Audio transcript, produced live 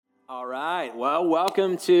All right. Well,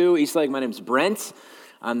 welcome to Eastlake. My name's Brent.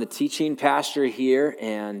 I'm the teaching pastor here,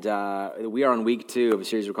 and we are on week 2 of a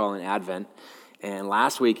series we're calling Advent. And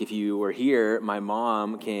last week, if you were here, my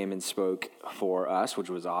mom came and spoke for us, which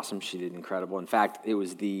was awesome. She did incredible. In fact, it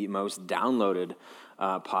was the most downloaded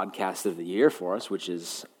podcast of the year for us, which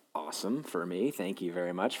is awesome for me. Thank you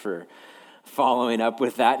very much for following up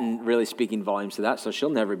with that and really speaking volumes to that. So she'll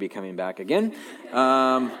never be coming back again.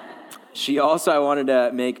 She also, I wanted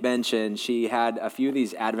to make mention, she had a few of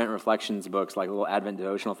these Advent Reflections books, like little Advent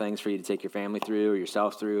devotional things for you to take your family through or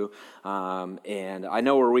yourself through. And I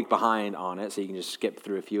know we're a week behind on it, so you can just skip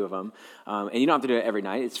through a few of them. And you don't have to do it every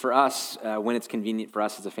night. It's for us, when it's convenient for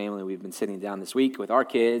us as a family. We've been sitting down this week with our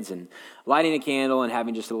kids and lighting a candle and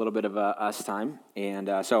having just a little bit of us time.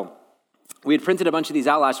 And so we had printed a bunch of these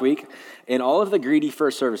out last week, and all of the greedy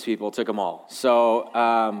first service people took them all.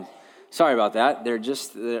 So sorry about that.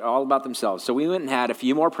 They're all about themselves. So we went and had a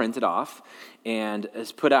few more printed off and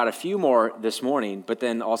has put out a few more this morning, but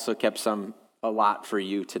then also kept a lot for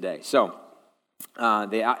you today. So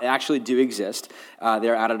they actually do exist.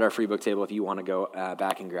 They're out at our free book table. If you want to go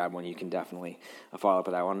back and grab one, you can definitely follow up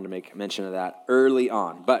with that. I wanted to make mention of that early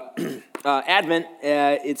on. But Advent,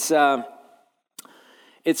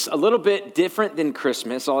 it's a little bit different than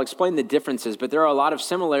Christmas. I'll explain the differences, but there are a lot of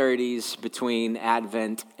similarities between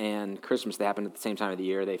Advent and Christmas that happen at the same time of the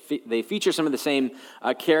year. They feature some of the same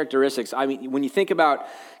characteristics. I mean, when you think about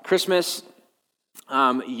Christmas,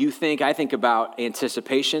 I think about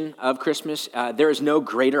anticipation of Christmas. There is no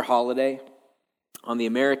greater holiday on the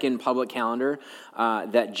American public calendar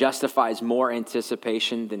that justifies more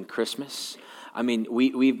anticipation than Christmas. I mean,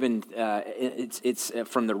 we've been, it's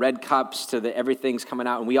from the red cups to the everything's coming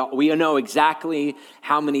out, and we know exactly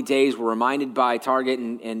how many days. We're reminded by Target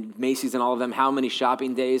and Macy's and all of them how many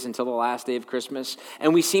shopping days until the last day of Christmas,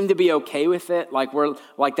 and we seem to be okay with it.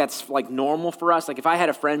 That's normal for us. Like if I had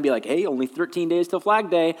a friend be like, "Hey, only 13 days till Flag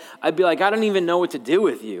Day," I'd be like, "I don't even know what to do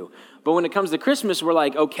with you." But when it comes to Christmas, we're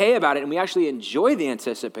like okay about it, and we actually enjoy the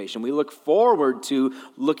anticipation. We look forward to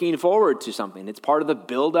looking forward to something. It's part of the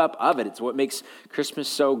buildup of it. It's what makes Christmas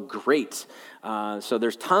so great. So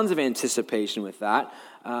there's tons of anticipation with that.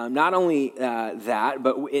 Not only that,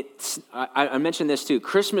 but I mentioned this too.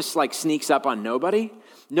 Christmas sneaks up on nobody.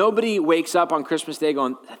 Nobody wakes up on Christmas Day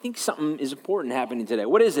going, I think something is important happening today.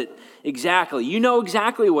 What is it exactly? You know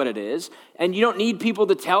exactly what it is, and you don't need people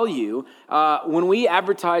to tell you. When we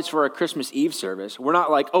advertise for a Christmas Eve service, we're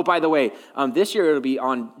not like, oh, by the way, this year it'll be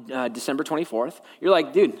on December 24th. You're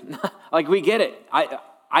like, dude, we get it.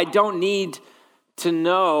 I don't need to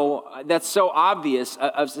know. That's so obvious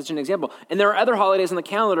of such an example. And there are other holidays on the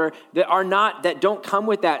calendar that don't come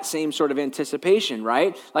with that same sort of anticipation,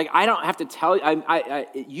 right? I don't have to tell you,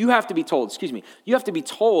 you have to be told, you have to be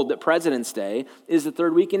told that President's Day is the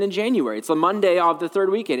third weekend in January. It's the Monday of the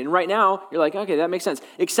third weekend. And right now, you're like, okay, that makes sense.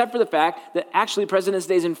 Except for the fact that actually President's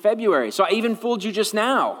Day is in February. So I even fooled you just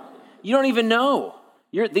now. You don't even know.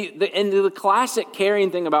 The classic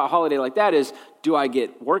caring thing about a holiday like that is, do I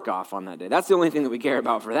get work off on that day? That's the only thing that we care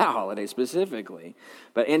about for that holiday specifically.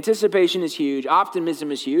 But anticipation is huge.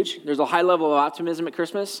 Optimism is huge. There's a high level of optimism at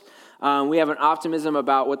Christmas. We have an optimism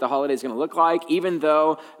about what the holiday is going to look like, even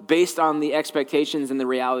though based on the expectations and the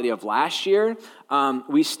reality of last year,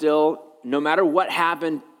 we still, no matter what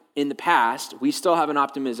happened in the past, we still have an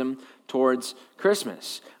optimism towards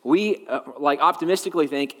Christmas. We optimistically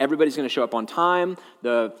think everybody's going to show up on time,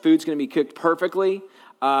 the food's going to be cooked perfectly,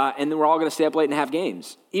 and then we're all going to stay up late and have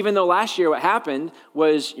games. Even though last year what happened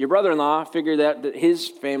was your brother-in-law figured that his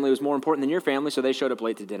family was more important than your family, so they showed up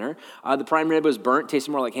late to dinner. The prime rib was burnt,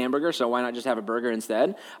 tasted more like hamburger, so why not just have a burger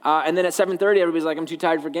instead? And then at 7:30, everybody's like, I'm too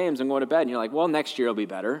tired for games, I'm going to bed. And you're like, well, next year will be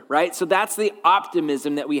better, right? So that's the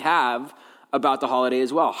optimism that we have about the holiday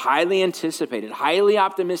as well. Highly anticipated, highly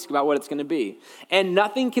optimistic about what it's going to be. And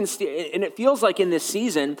nothing can and it feels like in this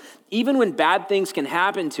season, even when bad things can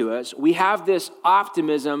happen to us, we have this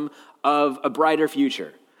optimism of a brighter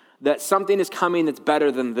future, that something is coming that's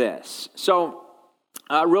better than this. So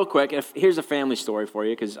real quick, here's a family story for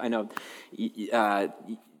you, because I know,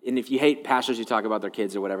 and if you hate pastors who talk about their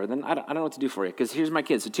kids or whatever, then I don't know what to do for you, because here's my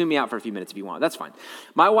kids. So tune me out for a few minutes if you want. That's fine.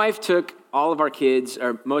 My wife took all of our kids,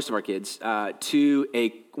 or most of our kids,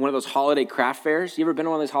 to one of those holiday craft fairs. You ever been to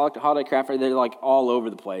one of those holiday craft fairs? They're all over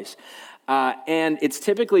the place. And it's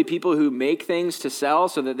typically people who make things to sell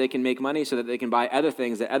so that they can make money, so that they can buy other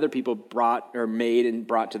things that other people brought or made and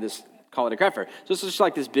brought to this holiday craft fair. So it's just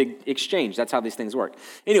like this big exchange. That's how these things work.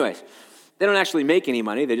 Anyways, They don't actually make any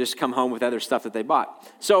money. They just come home with other stuff that they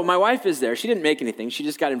bought. So my wife is there. She didn't make anything. She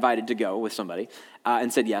just got invited to go with somebody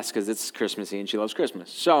and said yes because it's Christmassy and she loves Christmas.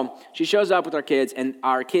 So she shows up with our kids, and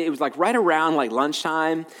our kid, it was like right around like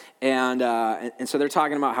lunchtime, and so they're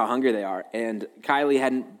talking about how hungry they are. And Kylie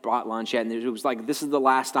hadn't bought lunch yet, and it was like, this is the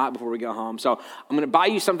last stop before we go home. So I'm going to buy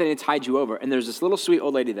you something to tide you over. And there's this little sweet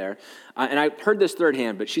old lady there, and I heard this third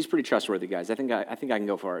hand, but she's pretty trustworthy, guys. I think I can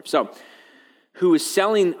go for her. So, who was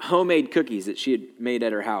selling homemade cookies that she had made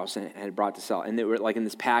at her house and had brought to sell. And they were like in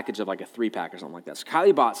this package of like a 3-pack or something like that. So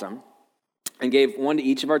Kylie bought some and gave one to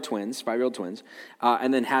each of our twins, 5-year-old twins,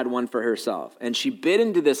 and then had one for herself. And she bit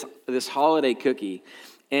into this holiday cookie.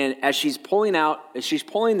 And as she's pulling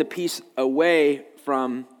the piece away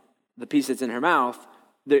from the piece that's in her mouth,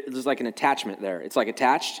 there's like an attachment there. It's like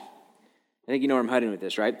attached. I think you know where I'm heading with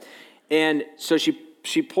this, right? And so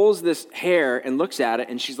she pulls this hair and looks at it,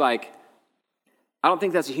 and she's like, I don't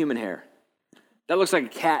think that's a human hair. That looks like a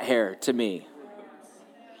cat hair to me.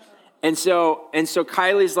 And so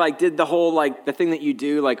Kylie's like, did the whole, like, the thing that you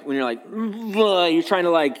do, like, when you're like, you're trying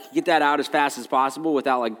to, like, get that out as fast as possible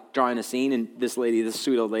without, like, drawing a scene. And this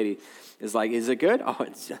sweet old lady is like, is it good? Oh,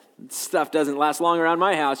 stuff doesn't last long around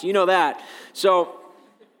my house. You know that. So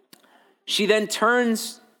she then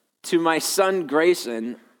turns to my son,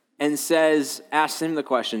 Grayson, and asks him the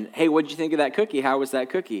question, hey, what'd you think of that cookie? How was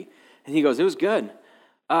that cookie? And he goes, it was good.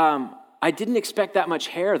 I didn't expect that much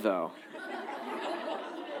hair, though.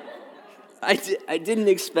 I didn't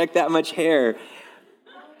expect that much hair.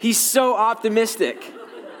 He's so optimistic.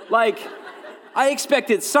 Like, I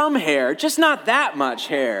expected some hair, just not that much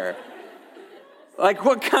hair. Like,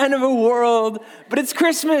 what kind of a world? But it's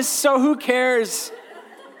Christmas, so who cares?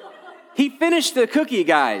 He finished the cookie,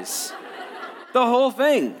 guys. The whole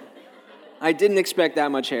thing. I didn't expect that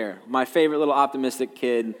much hair. My favorite little optimistic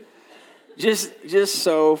kid. Just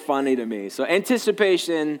so funny to me. So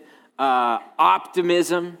anticipation,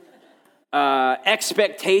 optimism,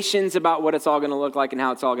 expectations about what it's all going to look like and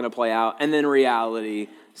how it's all going to play out, and then reality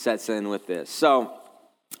sets in with this. So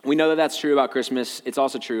we know that that's true about Christmas. It's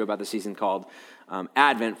also true about the season called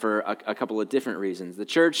Advent for a couple of different reasons. The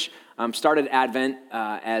church started Advent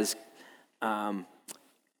as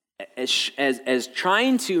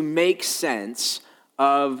trying to make sense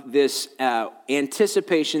of this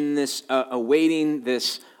anticipation, this awaiting,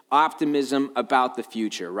 this optimism about the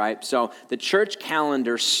future, right? So the church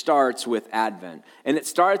calendar starts with Advent, and it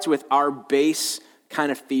starts with our base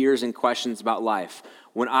kind of fears and questions about life.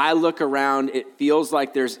 When I look around, it feels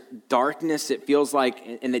like there's darkness. It feels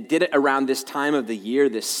like, and they did it around this time of the year,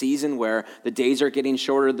 this season where the days are getting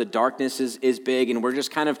shorter, the darkness is big, and we're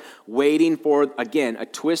just kind of waiting for, again, a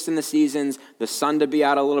twist in the seasons, the sun to be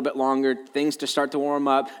out a little bit longer, things to start to warm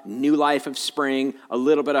up, new life of spring, a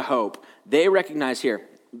little bit of hope. They recognize here,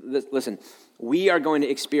 listen, we are going to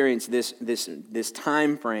experience this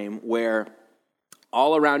time frame where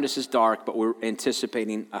all around us is dark, but we're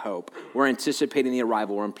anticipating a hope. We're anticipating the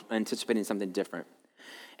arrival. We're anticipating something different.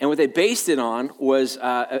 And what they based it on was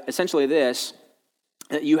essentially this.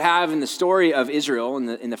 You have in the story of Israel,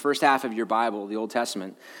 in the first half of your Bible, the Old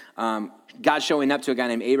Testament, God showing up to a guy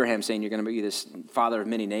named Abraham saying, you're going to be this father of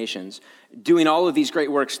many nations, doing all of these great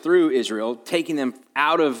works through Israel, taking them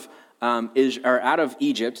out of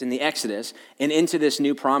Egypt in the Exodus and into this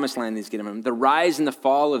new promised land he's given them. The rise and the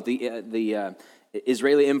fall of the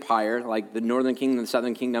Israeli empire, like the northern kingdom, the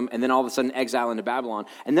southern kingdom, and then all of a sudden exile into Babylon.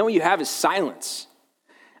 And then what you have is silence.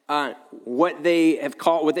 What they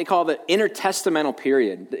call the intertestamental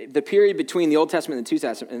period, the period between the Old Testament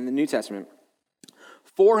and the New Testament.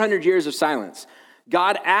 400 years of silence.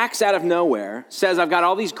 God acts out of nowhere, says, I've got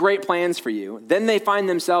all these great plans for you. Then they find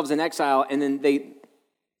themselves in exile, and then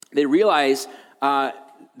they realize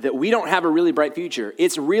that we don't have a really bright future.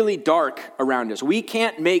 It's really dark around us. We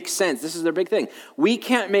can't make sense. This is their big thing. We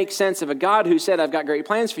can't make sense of a God who said, I've got great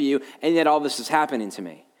plans for you, and yet all this is happening to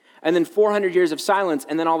me. And then 400 years of silence,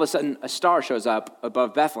 and then all of a sudden a star shows up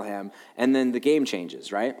above Bethlehem, and then the game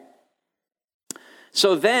changes, right?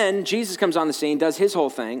 So then Jesus comes on the scene, does his whole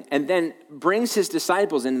thing, and then brings his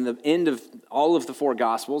disciples in the end of all of the 4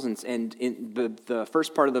 Gospels and in the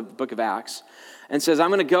first part of the book of Acts, and says, I'm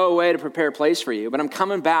going to go away to prepare a place for you, but I'm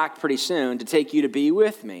coming back pretty soon to take you to be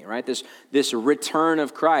with me, right? This return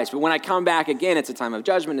of Christ. But when I come back again, it's a time of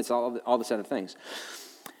judgment. It's all this other things.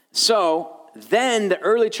 So then the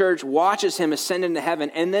early church watches him ascend into heaven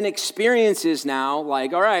and then experiences now,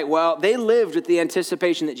 like, all right, well, they lived with the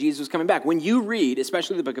anticipation that Jesus was coming back. When you read,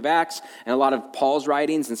 especially the book of Acts and a lot of Paul's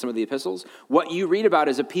writings and some of the epistles, what you read about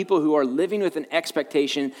is a people who are living with an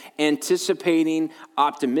expectation, anticipating,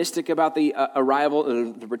 optimistic about the arrival,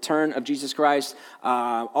 the return of Jesus Christ,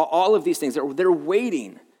 all of these things. They're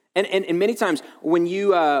waiting. And many times when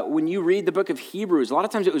you read the book of Hebrews, a lot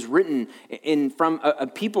of times it was written from a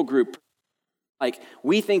people group. Like,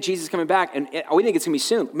 we think Jesus is coming back, and we think it's going to be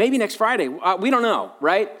soon. Maybe next Friday. We don't know,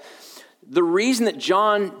 right? The reason that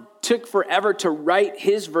John took forever to write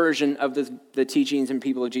his version of the teachings and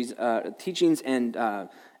people of Jesus, teachings and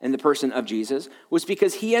the person of Jesus, was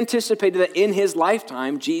because he anticipated that in his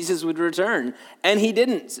lifetime Jesus would return, and he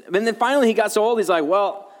didn't. And then finally he got so old, he's like,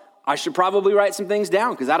 well, I should probably write some things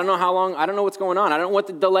down because I don't know how long, I don't know what's going on. I don't know what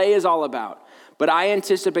the delay is all about. But I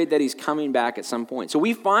anticipate that he's coming back at some point. So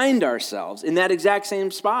we find ourselves in that exact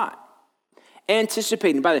same spot,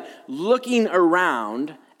 anticipating, looking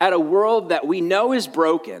around at a world that we know is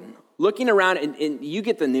broken, looking around, and you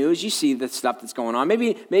get the news, you see the stuff that's going on.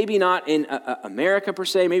 Maybe not in America per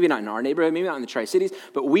se, maybe not in our neighborhood, maybe not in the Tri-Cities,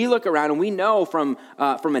 but we look around and we know from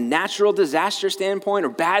a natural disaster standpoint, or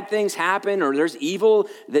bad things happen, or there's evil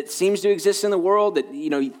that seems to exist in the world, that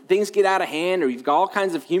things get out of hand, or you've got all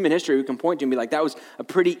kinds of human history we can point to and be like, that was a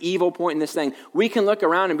pretty evil point in this thing. We can look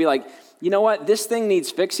around and be like, you know what, this thing needs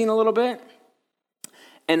fixing a little bit.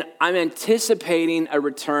 And I'm anticipating a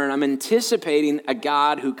return. I'm anticipating a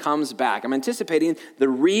God who comes back. I'm anticipating the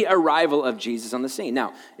re-arrival of Jesus on the scene.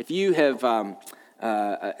 Now, if you have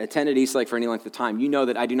attended Eastlake for any length of time, you know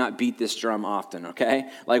that I do not beat this drum often, okay?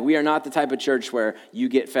 Like, we are not the type of church where you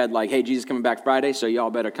get fed like, hey, Jesus coming back Friday, so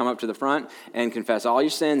y'all better come up to the front and confess all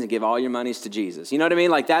your sins and give all your monies to Jesus. You know what I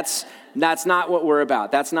mean? Like, that's not what we're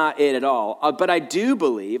about. That's not it at all. But I do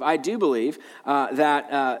believe that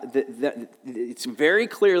it's very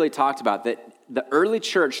clearly talked about that the early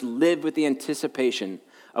church lived with the anticipation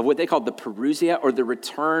of what they called the parousia, or the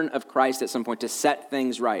return of Christ at some point to set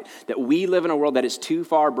things right. That we live in a world that is too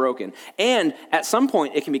far broken. And at some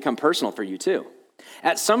point, it can become personal for you too.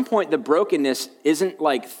 At some point, the brokenness isn't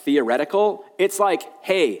like theoretical. It's like,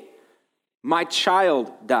 hey, my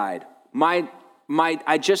child died.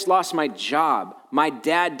 I just lost my job. My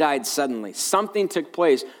dad died suddenly. Something took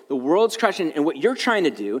place. The world's crashing. And what you're trying to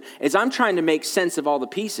do is I'm trying to make sense of all the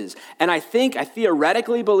pieces. And I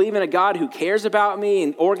theoretically believe in a God who cares about me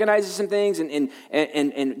and organizes some things. I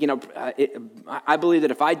believe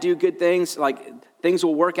that if I do good things, like, things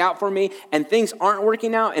will work out for me, and things aren't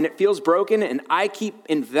working out and it feels broken, and I keep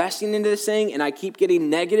investing into this thing and I keep getting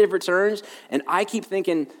negative returns, and I keep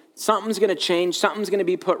thinking, something's going to change, something's going to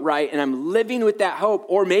be put right, and I'm living with that hope,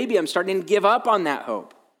 or maybe I'm starting to give up on that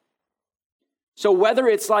hope. So whether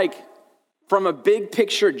it's like from a big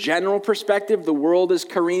picture general perspective, the world is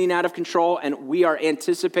careening out of control and we are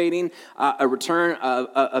anticipating a return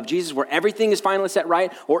of Jesus where everything is finally set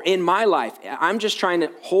right, or in my life, I'm just trying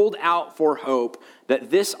to hold out for hope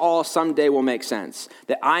that this all someday will make sense,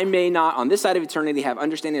 that I may not, on this side of eternity, have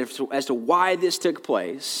understanding as to why this took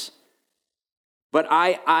place. But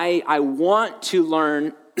I want to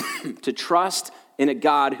learn to trust in a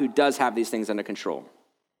God who does have these things under control.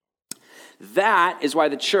 That is why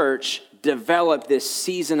the church developed this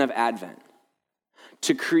season of Advent.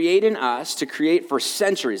 To create in us, to create for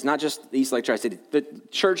centuries, not just Eastlake Tri-City, the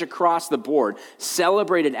church across the board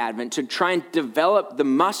celebrated Advent to try and develop the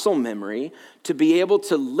muscle memory to be able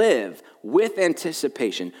to live with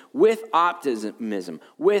anticipation, with optimism,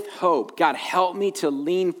 with hope. God, help me to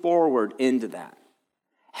lean forward into that.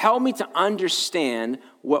 Help me to understand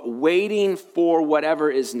what waiting for whatever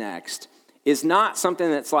is next is not something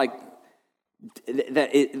that's like,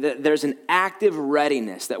 that there's an active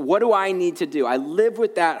readiness, that what do I need to do? I live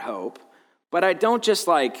with that hope, but I don't just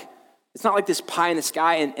like, it's not like this pie in the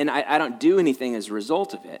sky and I don't do anything as a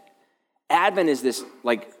result of it. Advent is this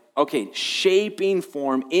like, okay, shaping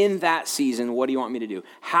form in that season. What do you want me to do?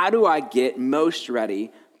 How do I get most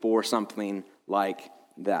ready for something like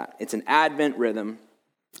that? It's an Advent rhythm.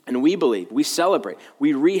 And we believe, we celebrate,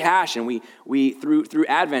 we rehash, and we through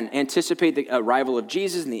Advent anticipate the arrival of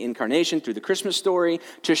Jesus and the incarnation through the Christmas story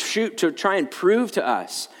to try and prove to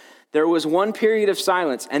us there was one period of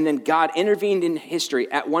silence, and then God intervened in history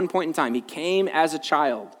at one point in time. He came as a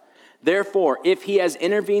child. Therefore, if he has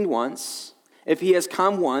intervened once, if he has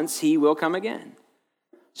come once, he will come again.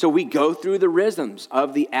 So we go through the rhythms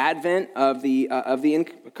of the Advent of the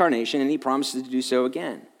incarnation, and he promises to do so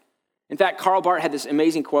again. In fact, Karl Barth had this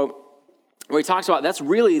amazing quote where he talks about that's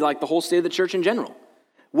really like the whole state of the church in general.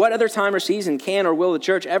 What other time or season can or will the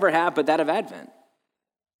church ever have but that of Advent?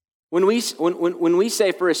 When we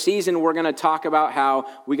say for a season we're going to talk about how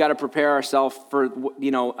we got to prepare ourselves for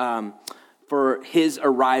for his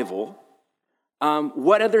arrival,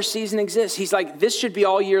 what other season exists? He's like, this should be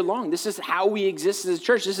all year long. This is how we exist as a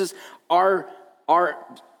church. This is our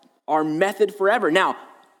method forever. Now,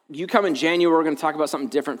 you come in January, we're going to talk about something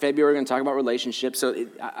different. February, we're going to talk about relationships. So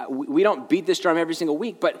we don't beat this drum every single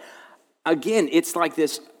week, but again, it's like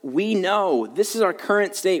this. We know this is our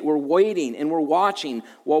current state. We're waiting and we're watching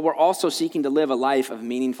while we're also seeking to live a life of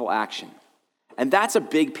meaningful action. And that's a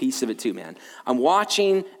big piece of it too, man. I'm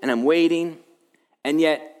watching and I'm waiting, and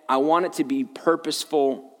yet I want it to be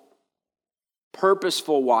purposeful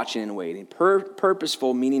watching and waiting,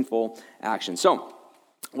 purposeful, meaningful action. So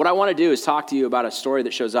what I want to do is talk to you about a story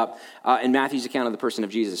that shows up in Matthew's account of the person of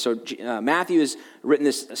Jesus. So Matthew has written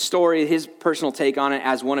this story, his personal take on it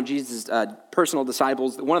as one of Jesus' personal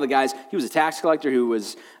disciples. One of the guys, he was a tax collector who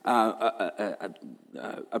was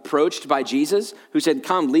approached by Jesus, who said,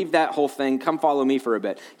 come, leave that whole thing, come follow me for a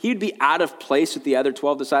bit. He would be out of place with the other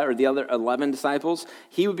 12 disciples, or the other 11 disciples.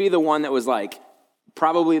 He would be the one that was like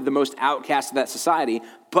probably the most outcast of that society,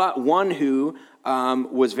 but one who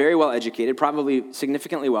was very well educated, probably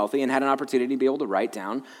significantly wealthy, and had an opportunity to be able to write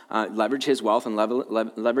down, leverage his wealth and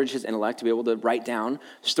leverage his intellect to be able to write down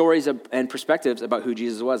stories and perspectives about who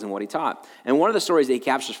Jesus was and what he taught. And one of the stories that he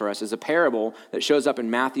captures for us is a parable that shows up in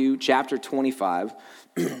Matthew chapter 25.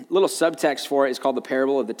 Little subtext for it is called the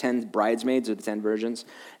parable of the 10 bridesmaids or the 10 virgins.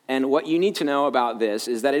 And what you need to know about this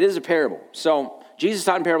is that it is a parable. So Jesus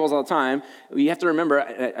taught in parables all the time. You have to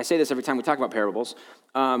remember, I say this every time we talk about parables,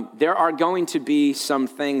 there are going to be some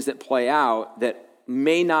things that play out that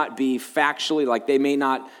may not be factually, like they may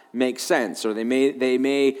not make sense, or you may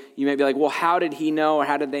be like, well, how did he know, or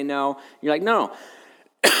how did they know? You're like, no,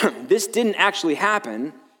 this didn't actually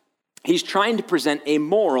happen. He's trying to present a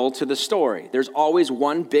moral to the story. There's always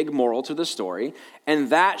one big moral to the story,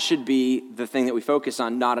 and that should be the thing that we focus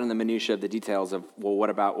on, not on the minutia of the details of, what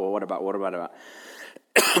about.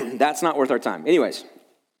 That's not worth our time. Anyways,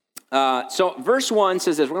 so verse 1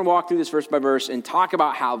 says this. We're going to walk through this verse by verse and talk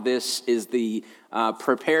about how this is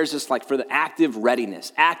prepares us like for the active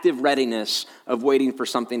readiness of waiting for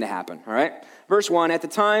something to happen, all right? Verse 1, at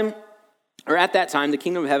that time, the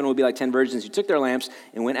kingdom of heaven will be like 10 virgins who took their lamps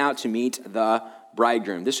and went out to meet the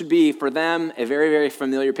bridegroom. This would be, for them, a very, very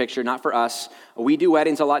familiar picture, not for us. We do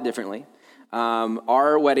weddings a lot differently.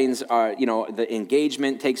 Our weddings are, the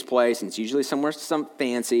engagement takes place, and it's usually somewhere some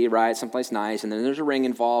fancy, right? Someplace nice, and then there's a ring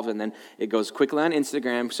involved, and then it goes quickly on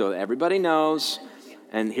Instagram so everybody knows.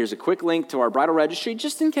 And here's a quick link to our bridal registry,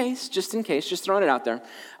 just in case, just throwing it out there.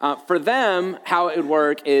 For them, how it would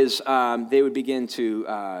work is they would begin to,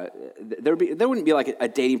 there wouldn't be like a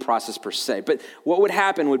dating process per se, but what would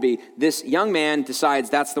happen would be this young man decides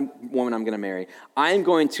that's the woman I'm going to marry. I'm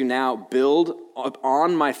going to now build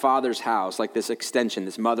on my father's house, like this extension,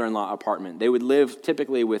 this mother-in-law apartment. They would live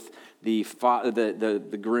typically with the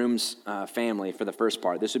groom's family for the first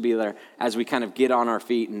part. This would be there as we kind of get on our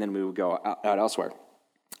feet, and then we would go out elsewhere.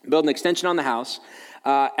 Build an extension on the house.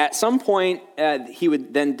 At some point, he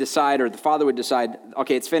would then decide, or the father would decide,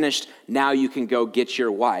 okay, it's finished. Now you can go get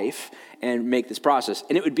your wife and make this process.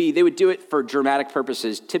 And they would do it for dramatic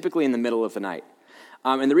purposes, typically in the middle of the night.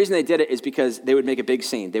 And the reason they did it is because they would make a big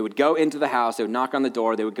scene. They would go into the house, they would knock on the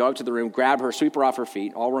door, they would go up to the room, grab her, sweep her off her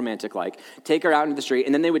feet, all romantic-like, take her out into the street,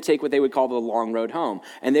 and then they would take what they would call the long road home.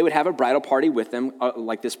 And they would have a bridal party with them,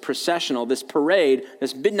 like this processional, this parade,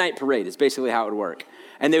 this midnight parade is basically how it would work.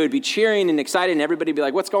 And they would be cheering and excited, and everybody would be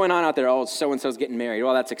like, what's going on out there? Oh, so-and-so's getting married.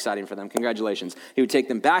 Well, that's exciting for them. Congratulations. He would take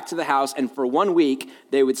them back to the house, and for 1 week,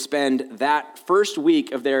 they would spend that first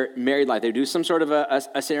week of their married life. They would do some sort of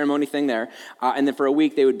a ceremony thing there, and then for a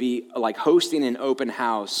week, they would be like hosting an open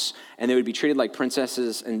house, and they would be treated like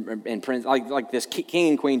princesses and prince, like this king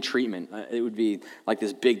and queen treatment. It would be like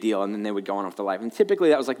this big deal, and then they would go on with their life. And typically,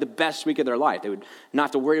 that was like the best week of their life. They would not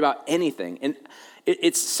have to worry about anything. And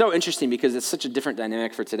it's so interesting because it's such a different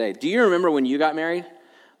dynamic for today. Do you remember when you got married?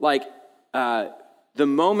 Like, the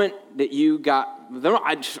moment that you got,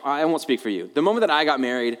 I won't speak for you. The moment that I got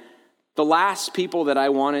married, the last people that I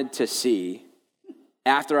wanted to see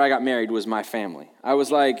after I got married was my family. I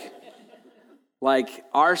was like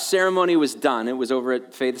our ceremony was done. It was over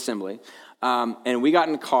at Faith Assembly. And we got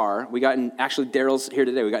in a car. Actually, Daryl's here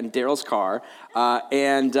today. We got in Daryl's car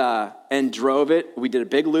and drove it. We did a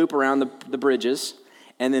big loop around the bridges,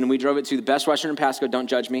 and then we drove it to the Best Western in Pasco. Don't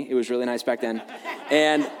judge me. It was really nice back then.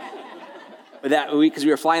 And because we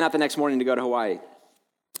were flying out the next morning to go to Hawaii.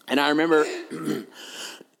 And I remember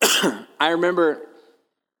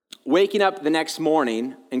waking up the next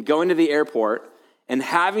morning and going to the airport and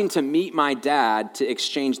having to meet my dad to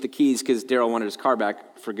exchange the keys because Daryl wanted his car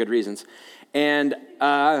back for good reasons. And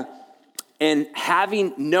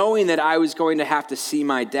knowing that I was going to have to see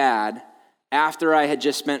my dad after I had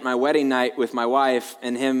just spent my wedding night with my wife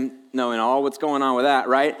and him knowing all what's going on with that,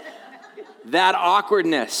 right? That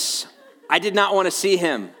awkwardness. I did not want to see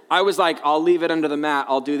him. I was like, I'll leave it under the mat.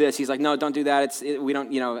 I'll do this. He's like, no, don't do that. We don't,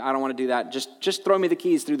 I don't want to do that. Just throw me the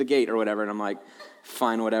keys through the gate or whatever. And I'm like,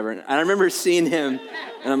 fine, whatever. And I remember seeing him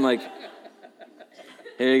and I'm like,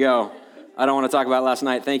 here you go. I don't want to talk about last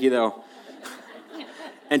night. Thank you though.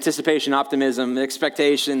 Anticipation, optimism,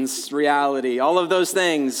 expectations, reality, all of those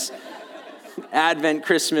things. Advent,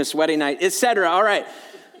 Christmas, wedding night, etc. All right.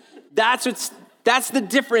 That's the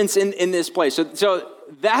difference in this place. So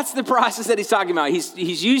that's the process that he's talking about.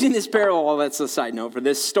 He's using this parable, that's a side note for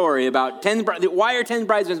this story about why are 10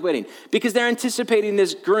 bridesmaids waiting? Because they're anticipating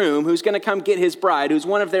this groom who's going to come get his bride, who's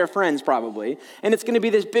one of their friends probably, and it's going to be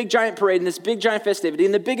this big giant parade and this big giant festivity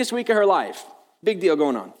in the biggest week of her life. Big deal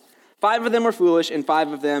going on. 5 of them were foolish and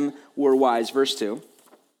 5 of them were wise, verse 2.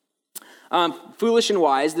 Foolish and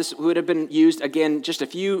wise, this would have been used, again, just a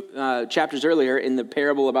few chapters earlier in the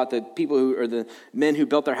parable about the people or the men who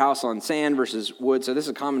built their house on sand versus wood. So this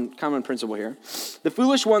is a common principle here. The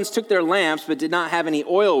foolish ones took their lamps but did not have any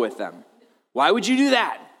oil with them. Why would you do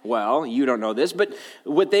that? Well, you don't know this, but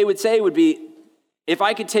what they would say would be, if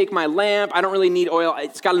I could take my lamp, I don't really need oil,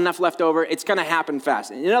 it's got enough left over, it's going to happen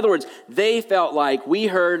fast. In other words, they felt like we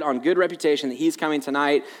heard on good reputation that he's coming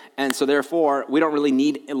tonight, and so therefore, we don't really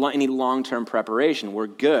need any long-term preparation. We're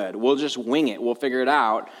good. We'll just wing it. We'll figure it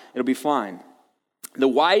out. It'll be fine. The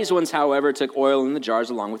wise ones, however, took oil in the jars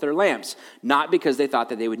along with their lamps, not because they thought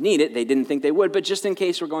that they would need it. They didn't think they would, but just in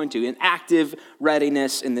case we're going to, in active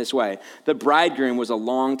readiness in this way. The bridegroom was a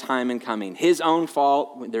long time in coming. His own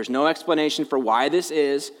fault. There's no explanation for why this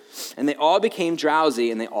is. And they all became drowsy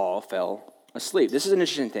and they all fell asleep. This is an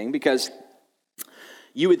interesting thing because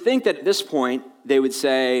you would think that at this point they would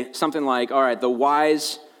say something like, all right, the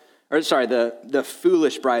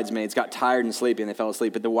foolish bridesmaids got tired and sleepy and they fell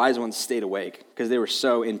asleep, but the wise ones stayed awake because they were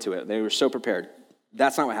so into it. They were so prepared.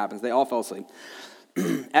 That's not what happens. They all fell asleep.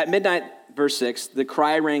 At midnight, verse 6, the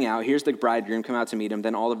cry rang out, here's the bridegroom, come out to meet him.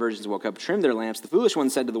 Then all the virgins woke up, trimmed their lamps. The foolish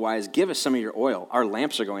ones said to the wise, give us some of your oil. Our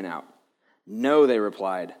lamps are going out. No, they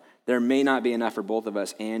replied, there may not be enough for both of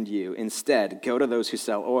us and you. Instead, go to those who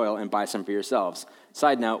sell oil and buy some for yourselves.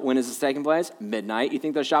 Side note, when is this taking place? Midnight. You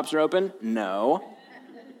think those shops are open? No.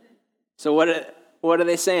 So what are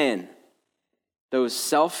they saying? Those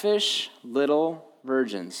selfish little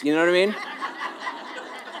virgins. You know what I mean?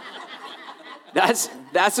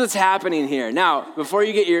 That's what's happening here. Now, before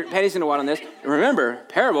you get your panties in a wad on this, remember,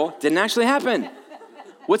 parable didn't actually happen.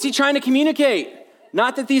 What's he trying to communicate?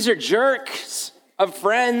 Not that these are jerks of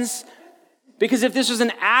friends. Because if this was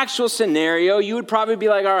an actual scenario, you would probably be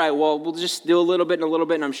like, all right, well, we'll just do a little bit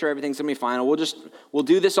and I'm sure everything's going to be fine. We'll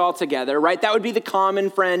do this all together, right? That would be the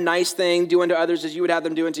common friend, nice thing, do unto others as you would have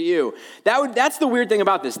them do unto you. That's the weird thing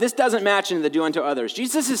about this. This doesn't match into the do unto others.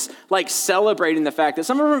 Jesus is like celebrating the fact that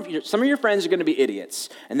some of your friends are going to be idiots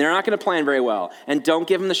and they're not going to plan very well. And don't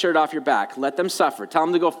give them the shirt off your back. Let them suffer. Tell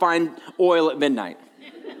them to go find oil at midnight.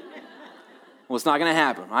 Well, it's not going to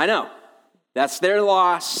happen. I know. That's their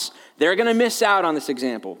loss. They're going to miss out on this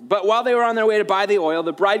example. But while they were on their way to buy the oil,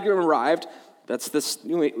 the bridegroom arrived. That's this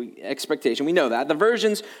expectation. We know that. The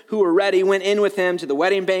virgins who were ready went in with him to the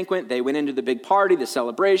wedding banquet. They went into the big party, the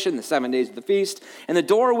celebration, the 7 days of the feast. And the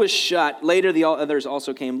door was shut. Later, the others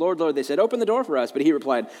also came. Lord, Lord, they said, open the door for us. But he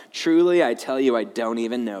replied, truly, I tell you, I don't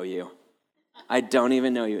even know you. I don't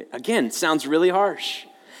even know you. Again, it sounds really harsh.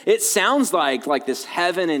 It sounds like this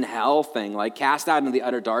heaven and hell thing, like cast out into the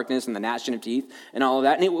utter darkness and the gnashing of teeth and all of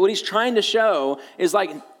that. And what he's trying to show is like,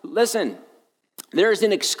 listen, there's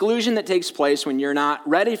an exclusion that takes place when you're not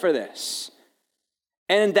ready for this.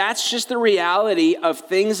 And that's just the reality of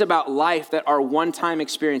things about life that are one-time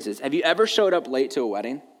experiences. Have you ever showed up late to a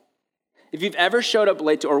wedding? If you've ever showed up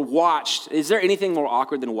late to or watched, is there anything more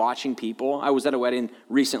awkward than watching people? I was at a wedding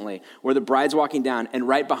recently where the bride's walking down and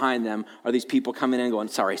right behind them are these people coming in and going,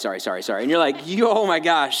 sorry. And you're like, oh my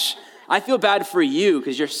gosh, I feel bad for you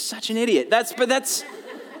because you're such an idiot. That's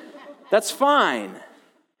fine.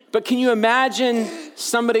 But can you imagine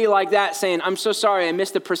somebody like that saying, I'm so sorry, I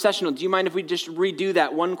missed the processional. Do you mind if we just redo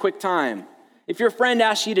that one quick time? If your friend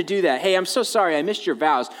asks you to do that, hey, I'm so sorry, I missed your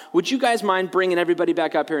vows. Would you guys mind bringing everybody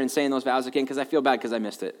back up here and saying those vows again? Because I feel bad because I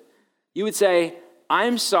missed it. You would say,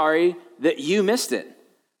 I'm sorry that you missed it,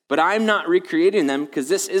 but I'm not recreating them because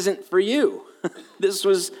this isn't for you. This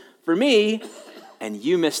was for me, and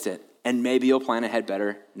you missed it. And maybe you'll plan ahead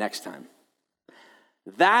better next time.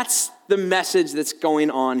 That's the message that's going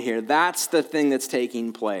on here. That's the thing that's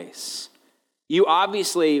taking place. You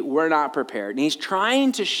obviously were not prepared. And he's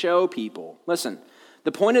trying to show people, listen,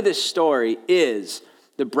 the point of this story is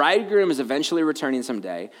the bridegroom is eventually returning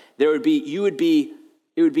someday. It would be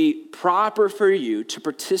proper for you to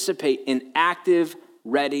participate in active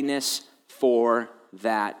readiness for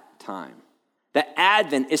that time. That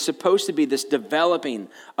Advent is supposed to be this developing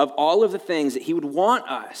of all of the things that he would want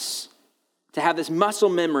us to have this muscle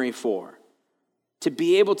memory for, to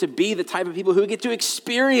be able to be the type of people who get to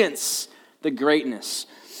experience the greatness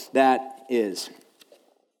that is.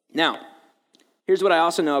 Now, here's what I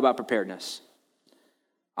also know about preparedness.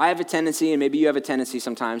 I have a tendency, and maybe you have a tendency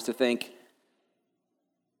sometimes, to think,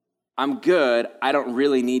 I'm good, I don't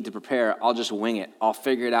really need to prepare, I'll just wing it. I'll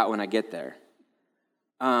figure it out when I get there.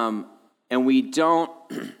 And when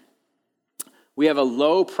we have a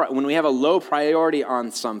low priority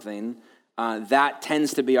on something, that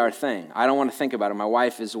tends to be our thing. I don't want to think about it. My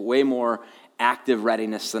wife is way more active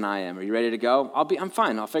readiness than I am. Are you ready to go? I'm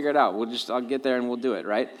fine. I'll figure it out. I'll get there and we'll do it,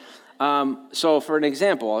 right? So for an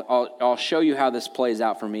example, I'll show you how this plays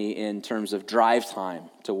out for me in terms of drive time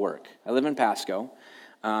to work. I live in Pasco,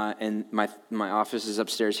 and my office is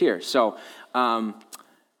upstairs here. So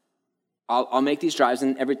I'll make these drives,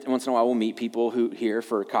 and every once in a while we'll meet people who here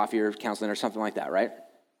for coffee or counseling or something like that, right?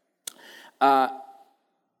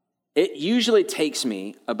 It usually takes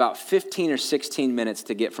me about 15 or 16 minutes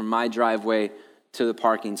to get from my driveway to the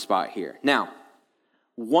parking spot here. Now,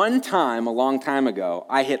 one time, a long time ago,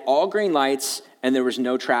 I hit all green lights and there was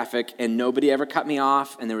no traffic and nobody ever cut me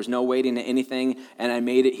off and there was no waiting to anything, and I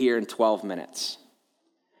made it here in 12 minutes.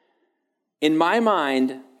 In my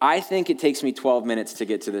mind, I think it takes me 12 minutes to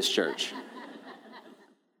get to this church.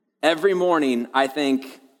 Every morning, I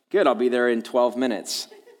think, good, I'll be there in 12 minutes.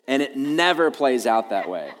 And it never plays out that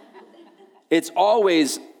way. It's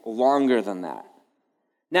always longer than that.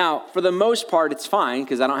 Now, for the most part, it's fine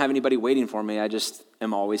because I don't have anybody waiting for me. I just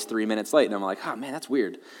am always 3 minutes late. And I'm like, oh, man, that's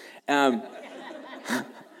weird. Now,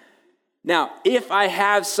 if I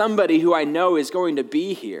have somebody who I know is going to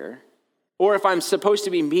be here, or if I'm supposed to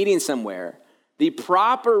be meeting somewhere, the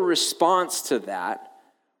proper response to that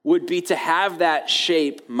would be to have that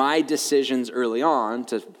shape my decisions early on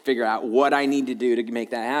to figure out what I need to do to make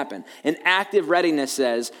that happen. And active readiness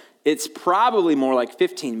says it's probably more like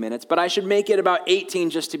 15 minutes, but I should make it about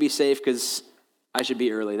 18 just to be safe because I should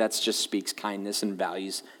be early. That just speaks kindness and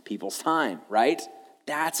values people's time, right?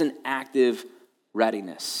 That's an active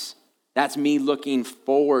readiness. That's me looking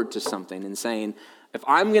forward to something and saying, if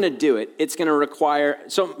I'm going to do it, it's going to require.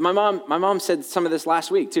 So my mom said some of this last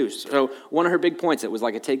week too. So one of her big points that was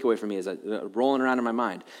like a takeaway for me is rolling around in my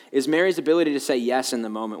mind is Mary's ability to say yes in the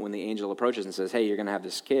moment when the angel approaches and says, hey, you're going to have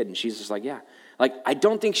this kid. And she's just like, yeah. Like, I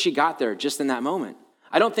don't think she got there just in that moment.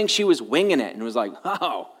 I don't think she was winging it and was like,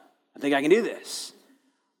 oh, I think I can do this.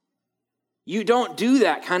 You don't do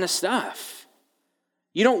that kind of stuff.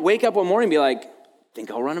 You don't wake up one morning and be like, I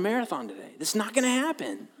think I'll run a marathon today. This is not going to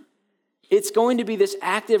happen. It's going to be this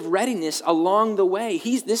active readiness along the way.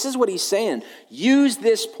 This is what he's saying. Use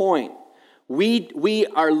this point. We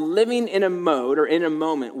are living in a mode or in a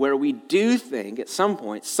moment where we do think at some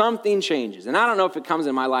point something changes. And I don't know if it comes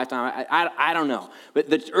in my lifetime. I don't know. But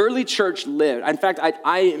the early church lived. In fact,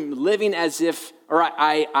 I am living as if, or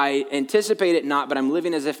I anticipate it not, but I'm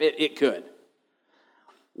living as if it could.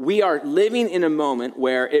 We are living in a moment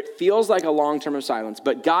where it feels like a long term of silence,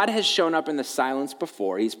 but God has shown up in the silence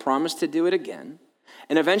before. He's promised to do it again.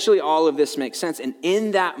 And eventually all of this makes sense. And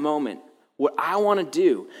in that moment, what I want to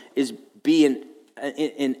do is be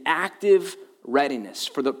in active readiness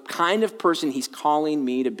for the kind of person he's calling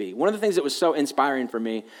me to be. One of the things that was so inspiring for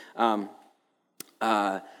me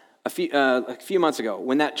a few months ago,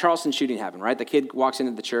 when that Charleston shooting happened, right? The kid walks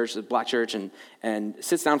into the church, the black church, and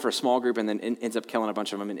sits down for a small group and then ends up killing a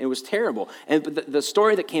bunch of them. And it was terrible. And the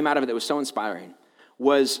story that came out of it that was so inspiring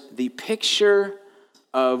was the picture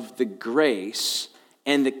of the grace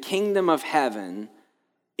and the kingdom of heaven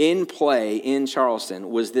in play in Charleston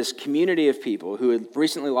was this community of people who had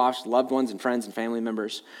recently lost loved ones and friends and family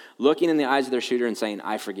members, looking in the eyes of their shooter and saying,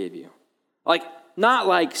 I forgive you. Like, not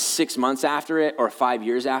like 6 months after it or 5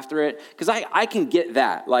 years after it, because I can get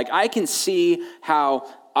that. Like, I can see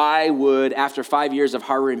how I would, after 5 years of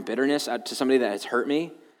harboring bitterness to somebody that has hurt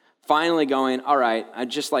me, finally going, all right, I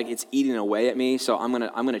just like it's eating away at me, so I'm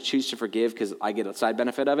gonna choose to forgive because I get a side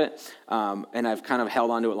benefit of it, and I've kind of held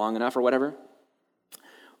on to it long enough or whatever.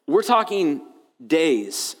 We're talking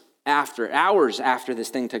days after, hours after this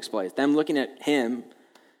thing takes place, them looking at him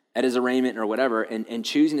at his arraignment or whatever, and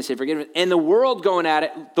choosing to say forgiveness. And the world going at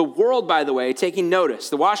it, the world, by the way, taking notice.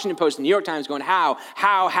 The Washington Post and New York Times going, how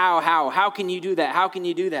can you do that? How can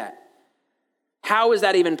you do that? How is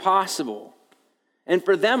that even possible? And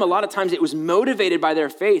for them, a lot of times it was motivated by their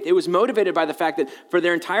faith. It was motivated by the fact that for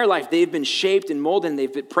their entire life, they've been shaped and molded, and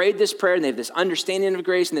they've prayed this prayer, and they have this understanding of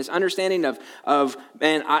grace and this understanding of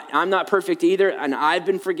man, I'm not perfect either, and I've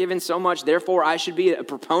been forgiven so much, therefore I should be a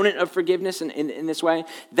proponent of forgiveness in this way.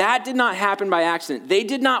 That did not happen by accident. They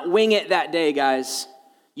did not wing it that day, guys.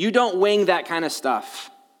 You don't wing that kind of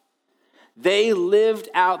stuff. They lived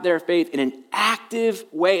out their faith in an active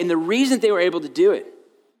way, and the reason they were able to do it,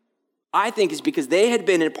 I think, is because they had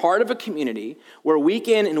been a part of a community where week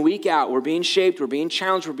in and week out, we're being shaped, we're being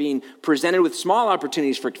challenged, we're being presented with small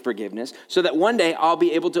opportunities for forgiveness, so that one day I'll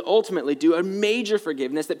be able to ultimately do a major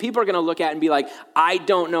forgiveness that people are going to look at and be like, I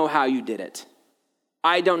don't know how you did it.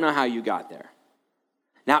 I don't know how you got there.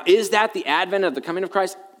 Now, is that the advent of the coming of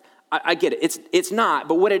Christ? I get it. It's not.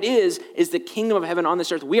 But what it is the kingdom of heaven on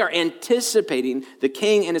this earth. We are anticipating the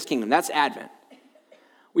king and his kingdom. That's Advent.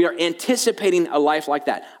 We are anticipating a life like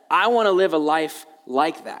that. I want to live a life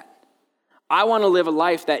like that. I want to live a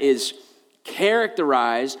life that is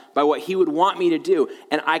characterized by what he would want me to do.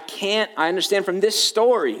 And I understand from this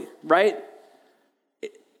story, right?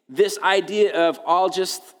 This idea of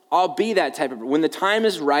I'll be that type of, when the time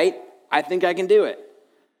is right, I think I can do it.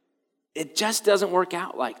 It just doesn't work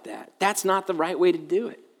out like that. That's not the right way to do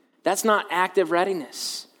it. That's not active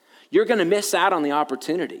readiness. You're going to miss out on the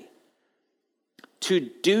opportunity to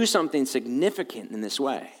do something significant in this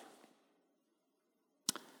way.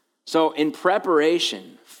 So in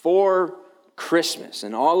preparation for Christmas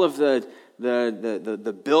and all of the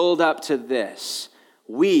build up to this,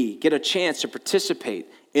 we get a chance to participate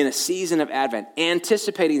in a season of Advent,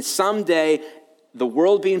 anticipating someday the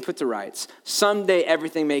world being put to rights, someday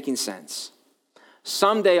everything making sense.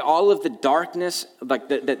 Someday all of the darkness,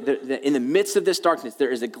 like in the midst of this darkness,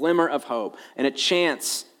 there is a glimmer of hope and a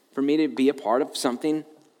chance for me to be a part of something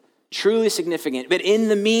truly significant. But in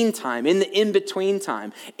the meantime, in the in-between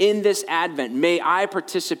time, in this Advent, may I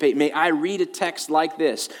participate, may I read a text like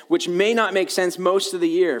this, which may not make sense most of the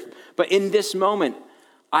year, but in this moment,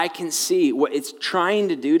 I can see what it's trying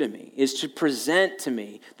to do to me is to present to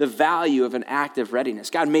me the value of an active readiness.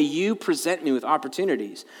 God, may you present me with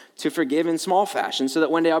opportunities to forgive in small fashion so that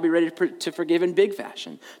one day I'll be ready to forgive in big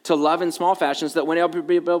fashion, to love in small fashion so that one day I'll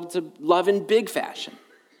be able to love in big fashion.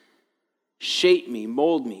 Shape me,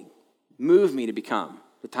 mold me, move me to become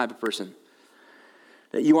the type of person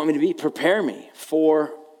that you want me to be. Prepare me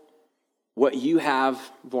for what you have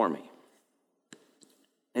for me.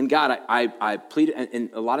 And God, I plead, and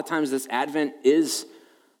a lot of times this Advent is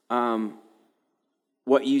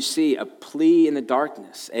what you see, a plea in the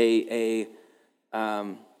darkness. There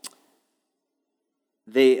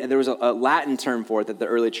was a Latin term for it that the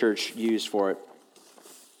early church used for it.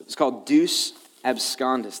 It's called Deus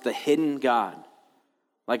Abscondus, the hidden God.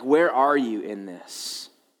 Like, where are you in this?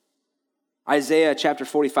 Isaiah chapter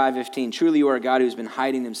 45:15, truly you are a God who's been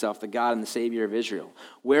hiding himself, the God and the Savior of Israel.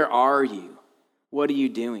 Where are you? What are you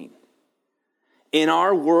doing? In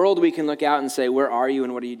our world, we can look out and say, where are you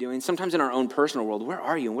and what are you doing? Sometimes in our own personal world, where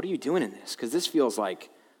are you and what are you doing in this? Because this feels like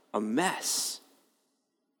a mess.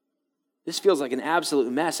 This feels like an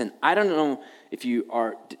absolute mess. And I don't know if you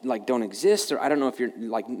are like don't exist, or I don't know if you're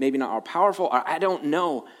like maybe not all powerful, or I don't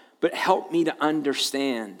know, but help me to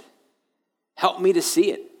understand. Help me to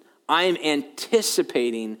see it. I am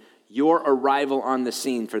anticipating your arrival on the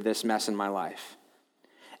scene for this mess in my life.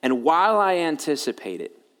 And while I anticipate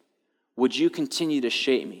it, would you continue to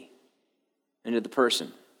shape me into the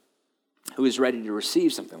person who is ready to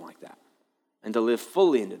receive something like that and to live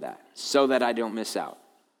fully into that so that I don't miss out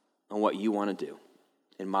on what you want to do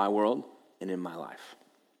in my world and in my life.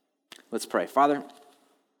 Let's pray. Father,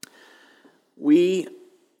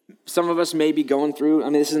 some of us may be going through,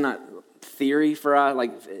 this is not theory for us,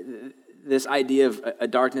 like this idea of a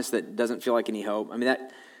darkness that doesn't feel like any hope.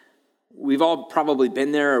 That we've all probably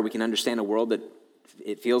been there, or we can understand a world that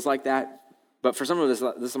it feels like that. But for some of us,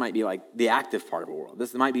 this might be like the active part of a world.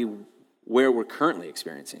 This might be where we're currently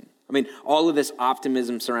experiencing. All of this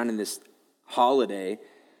optimism surrounding this holiday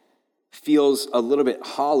feels a little bit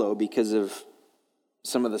hollow because of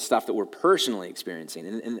some of the stuff that we're personally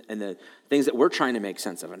experiencing and the things that we're trying to make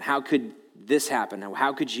sense of. And how could this happen?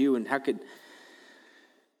 How could you? And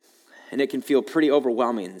it can feel pretty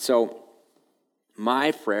overwhelming. So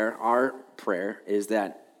my prayer, our prayer, is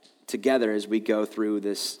that together as we go through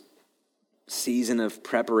this season of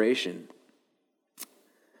preparation,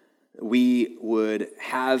 we would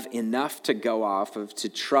have enough to go off of to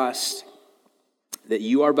trust that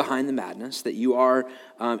you are behind the madness, that you are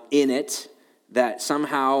in it, that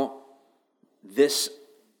somehow this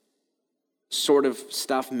sort of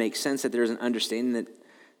stuff makes sense, that there's an understanding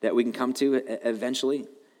that we can come to eventually.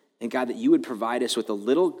 And God, that you would provide us with a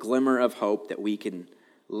little glimmer of hope that we can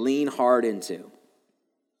lean hard into.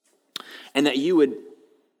 And that you would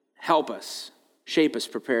help us, shape us,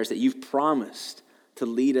 prepare us, that you've promised to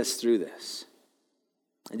lead us through this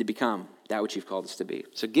and to become that which you've called us to be.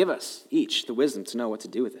 So give us each the wisdom to know what to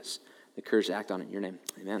do with this, the courage to act on it in your name.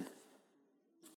 Amen.